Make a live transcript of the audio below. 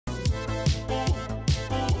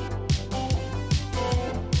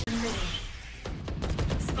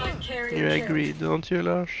You agree, don't you,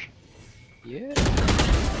 Lars? Yeah.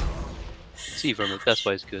 See from it, that's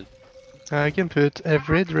why it's good. I can put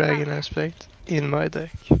every dragon aspect in my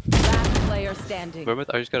deck. Last player standing. Vermit,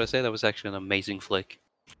 I just gotta say that was actually an amazing flick.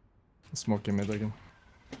 Smoking mid again.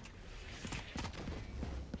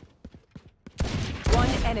 One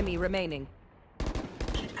enemy remaining.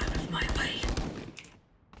 Get out of my way.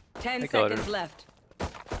 10 seconds left.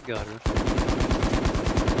 Got her.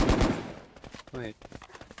 Wait,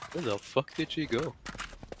 where the fuck did she go?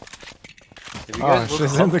 If you guys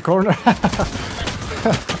She's in the corner.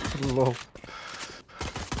 Lol.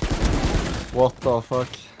 What the fuck?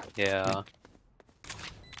 Yeah.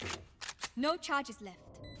 No charges left.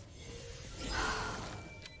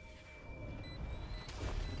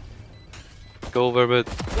 Go, Vermit.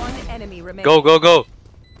 One enemy remaining. Go, go, go!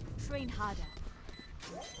 Train harder.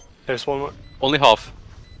 There's one more. Only half.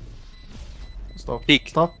 Stop. Peek.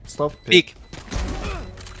 Stop. Stop. Peek.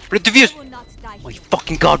 Diffuse! I will not die My here.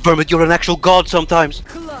 fucking god, Vermit, you're an actual god sometimes!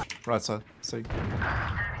 Right side. Sig.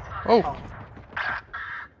 Oh!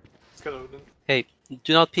 Let's get Odin. Hey,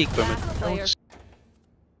 do not peek, Vermit. Last player.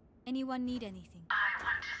 Anyone need anything?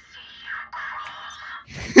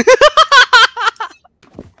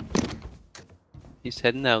 He's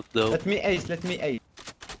heading out though. Let me ace, let me ace.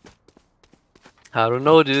 I don't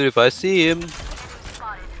know, dude, if I see him. Spike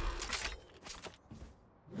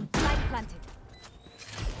planted.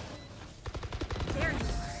 There you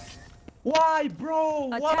Why, bro?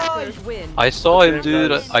 Why? Attackers win. I saw him,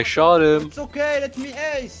 dude. I shot him. It's okay, let me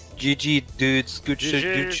ace. GG, dudes. Good shit,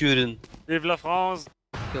 GG. good shooting. Vive la France!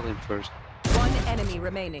 Kill him first. One enemy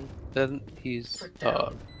remaining. Then he's,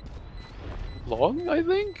 long, I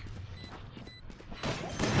think?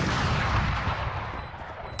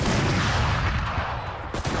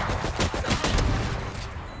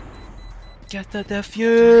 Get the I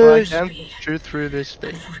defuse! can't shoot through this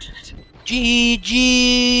thing.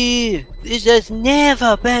 GG! This has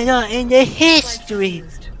never been done in the history!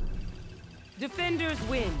 Defenders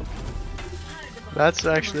win.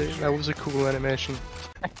 That was a cool animation.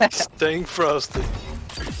 Staying frosty.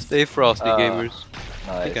 Stay frosty, gamers.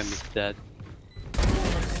 I think I Nice. missed that.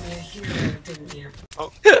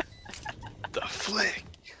 Oh. The flick.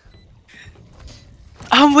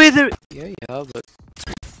 I'm with her! Yeah, but...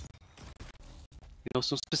 You know,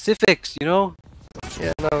 some specifics, you know?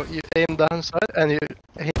 Yeah, no, you aim down side and you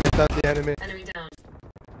aim it at the enemy. Enemy down.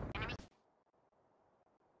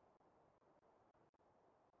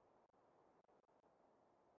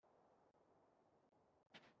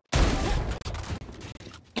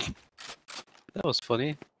 That was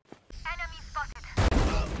funny.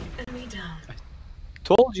 Enemy down.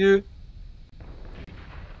 Told you!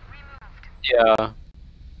 Yeah.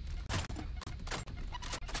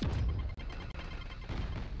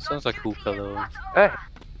 Sounds like hookah though. Hey,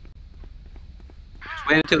 Just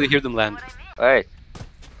wait until you hear them land. wait.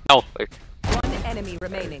 No, One enemy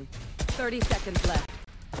remaining. 30 seconds left.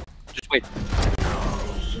 just wait.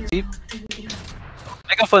 See?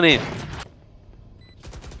 Mega funny!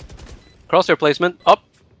 Crosshair placement, up!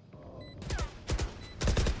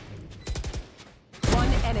 One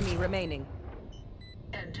enemy remaining.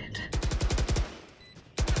 Ended.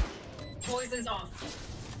 Poison's off.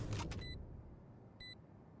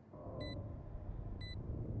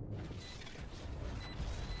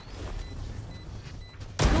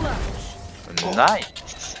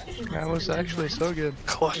 Nice. That was actually so good.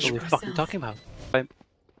 What are we fucking talking about? Enemy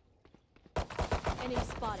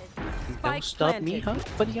spotted. Don't Spike stop me, planted.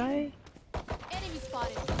 huh, buddy guy? Enemy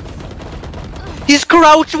spotted. He's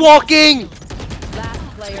crouch walking!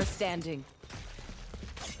 Last player standing.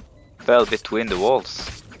 Fell between the walls.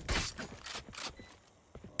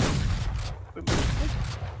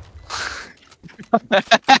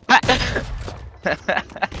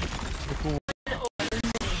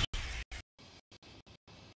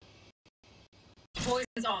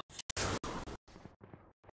 Poison's off.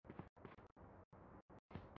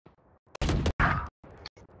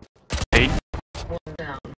 One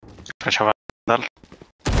down. Kanske vandal.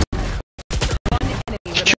 One enemy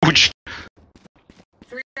remaining. Huge.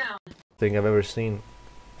 3 down. Thing I've ever seen.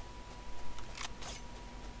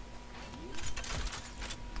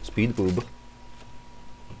 Speed boob.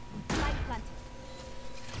 Spike planted.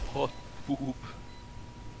 Hot poop.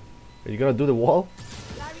 Are you gonna do the wall?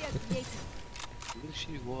 Barrier created. Where's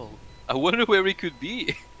she wall? I wonder where he could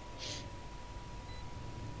be.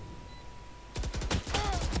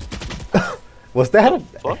 Was that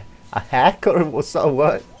What? a hack or was that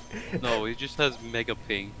what? No, he just has mega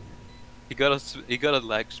ping. He got a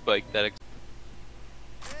lag spike that.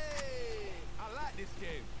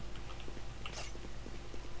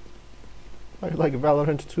 I like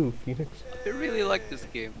Valorant too, Phoenix. I really like this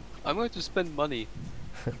game. I'm going to spend money.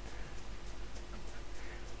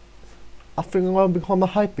 I think I'm gonna become a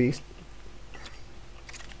hype beast.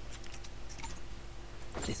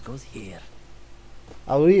 This goes here.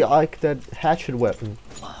 I really like that hatchet weapon.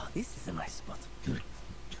 Oh, this is a nice spot.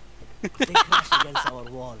 They crash against our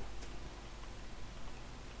wall.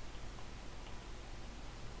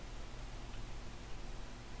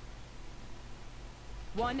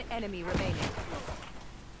 One enemy remaining.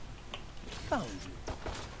 Found you.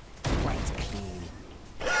 Right clean.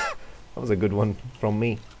 That was a good one from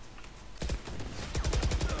me.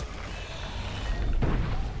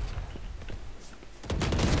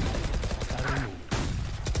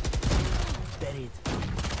 Buried.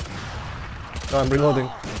 No, I'm reloading.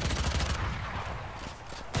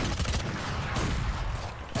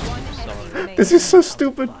 One enemy remaining. This is so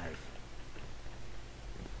stupid.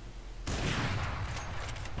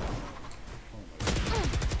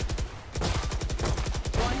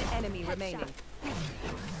 One enemy remaining.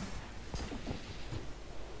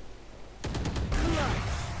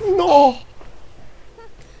 No!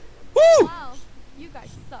 Wow, you guys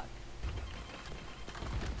suck.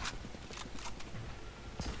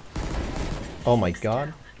 Oh my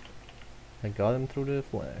god. I got him through the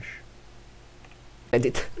flash. I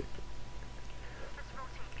did.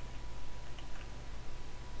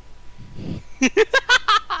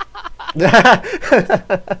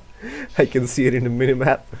 I can see it in the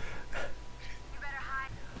minimap.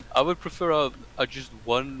 I would prefer a just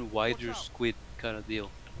one wider squid kind of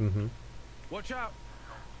deal. Mm-hmm. Watch out!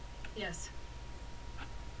 Yes.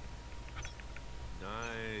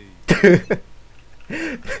 Nice.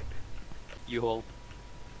 You all.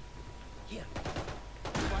 Here.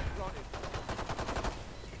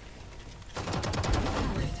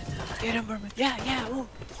 Get him, Merman. Yeah, yeah. Oh.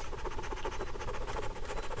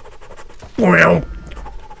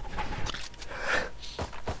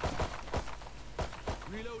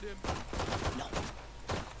 Reload him. No.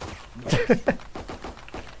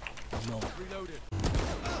 Reload it.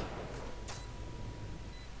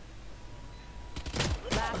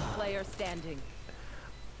 Last player standing.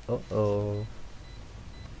 Uh-oh.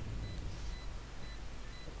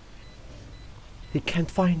 He can't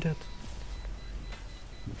find it.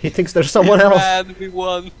 He thinks there's someone else. And we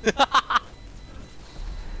won.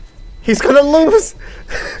 He's gonna lose!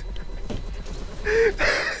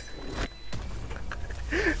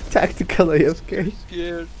 Tactical AFK.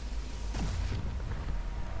 Scared.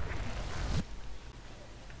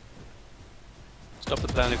 Stop the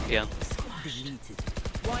panic again. Deleted.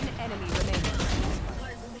 One enemy remaining.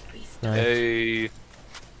 Nice. Hey.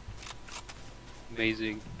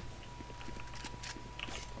 Amazing.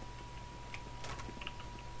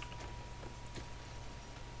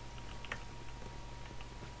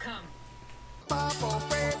 Come.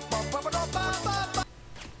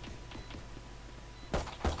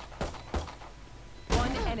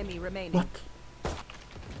 One enemy remaining. What?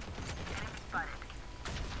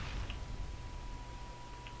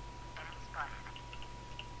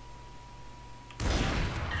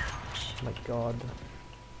 Oh my god.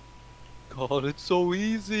 God, it's so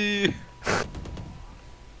easy. A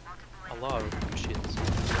lot of shits.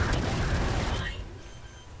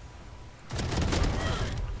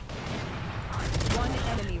 One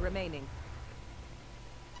enemy remaining.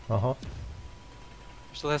 Uh-huh.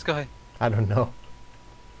 Where's the last guy? I don't know.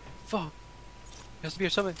 Fuck. He has to be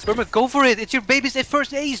here somewhere. Burma, go for it! It's your baby's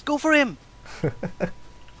first ace! Go for him! Go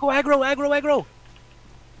aggro, aggro, aggro!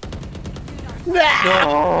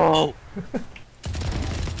 No!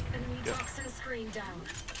 Enemy toxin screen down.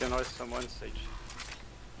 Can I someone stage?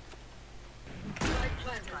 Light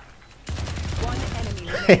planted. One enemy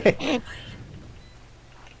remaining.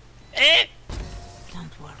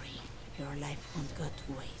 Don't worry. Your life won't go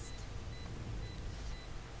to waste.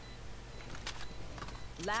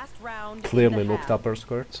 Last round. Clearly in the looked half. up her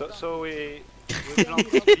skirt. So we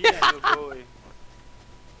plant B and we go.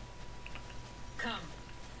 Come.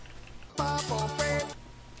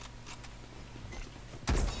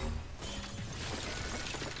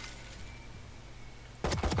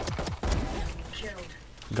 Killed.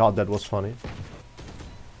 God, that was funny.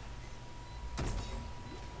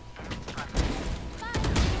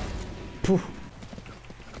 Poof.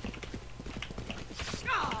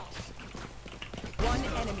 One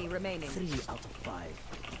enemy remaining. 3 out of 5.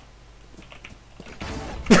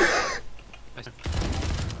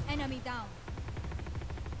 Enemy down.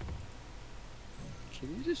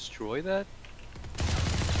 Can you destroy that?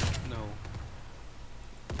 No.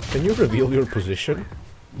 Can you reveal your position?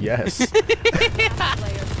 Yes. Last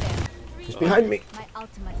player standing. He's behind me. My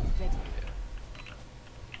ultimate is ready.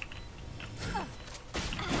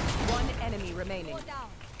 enemy remaining. Go down.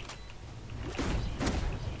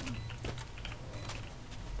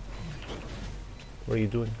 What are you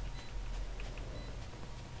doing?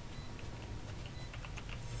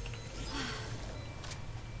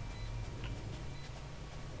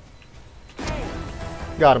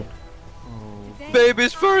 Got him.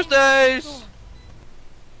 Baby's first ace!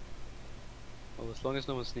 Well, as long as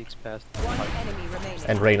no one sneaks past. One enemy remaining.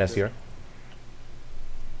 And Reyna's here.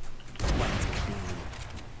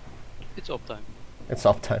 It's up time. It's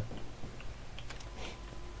off time.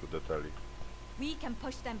 Put the tally. We can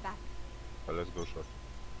push them back. Well, let's go short.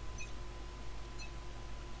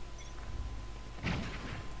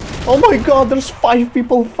 Oh my god, there's 5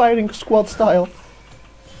 people fighting squad style.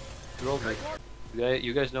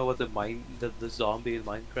 You guys know what the zombie in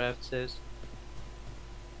Minecraft says?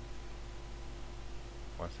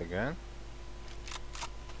 Once again?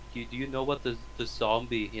 Do you know what the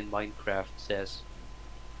zombie in Minecraft says?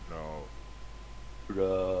 No.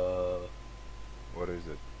 Bruh. What is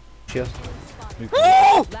it? Cheers.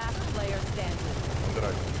 Last player standing. On the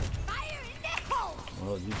right. Fire in the hole!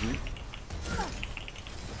 Oh, GG.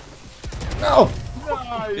 No!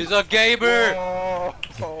 He's a gamer!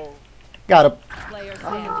 Oh, Got him. Player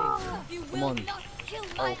standing. You Come will on. not kill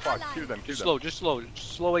oh my fuck, ally. kill them, kill Slow, them. just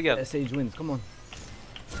slow again. SH wins, come on.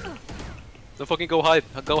 Don't fucking go hide.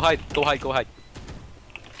 Go hide.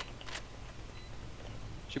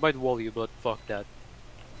 She might wall you, but fuck that.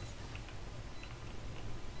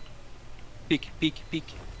 Peek.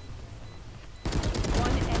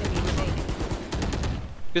 One enemy remaining.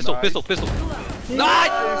 Pistol. Nice!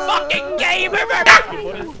 Fucking gamer!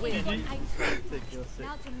 Win.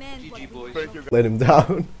 Now to men what GG we boys. Thank you. Let him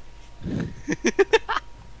down.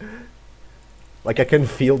 Like I can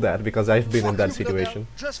feel that because I've been in that situation.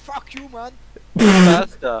 Just fuck you, man.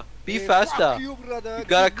 Be faster. Fuck you, brother. You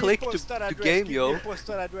gotta Give me click postal to address, game, give yo. Me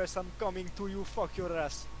postal address. I'm coming to you. Fuck your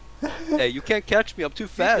ass. Hey, you can't catch me. I'm too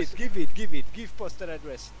fast. Give it. Give postal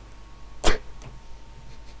address.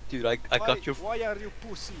 Dude, I got your Why are you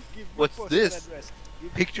pussy? Give me What's postal this? address.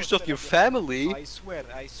 Give me pictures postal of your address. family. I swear,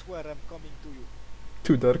 I'm coming to you.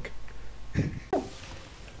 Too dark.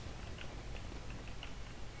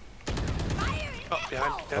 Oh,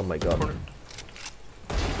 behind. Oh my god.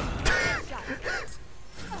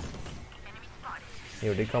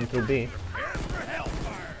 Here they come through B.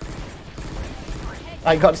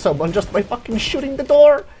 I got someone just by fucking shooting the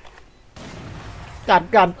door. Got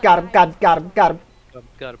him. Got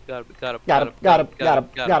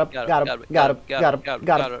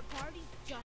him.